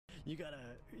you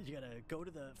gotta go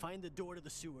to find the door to the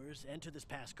sewers, enter this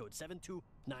passcode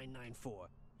 72994.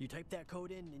 You type that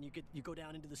code in, and you go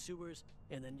down into the sewers,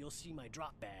 and then you'll see my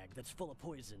drop bag that's full of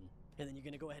poison. And then you're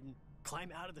gonna go ahead and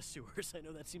climb out of the sewers. I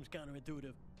know that seems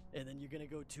counterintuitive. And then you're gonna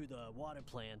go to the water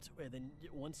plant. And then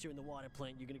once you're in the water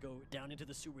plant, you're gonna go down into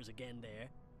the sewers again there,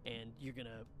 and you're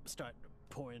gonna start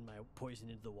pouring my poison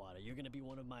into the water. You're gonna be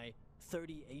one of my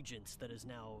 30 agents that is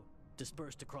now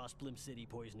dispersed across Blim City,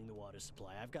 poisoning the water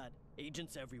supply. I've got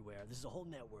agents everywhere. This is a whole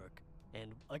network.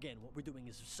 And again, what we're doing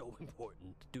is so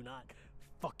important. Do not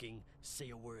fucking say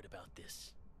a word about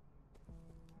this.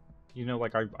 You know,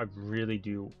 like, I really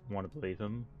do want to believe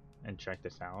him and check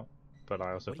this out, but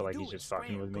I also feel like he's just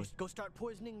fucking with me. Go start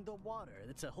poisoning the water.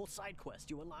 It's a whole side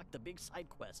quest. You unlock the big side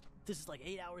quest. This is like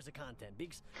 8 hours of content.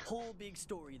 Whole big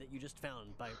story that you just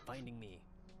found by finding me.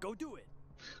 Go do it.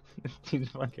 He's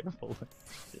fucking full of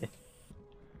shit.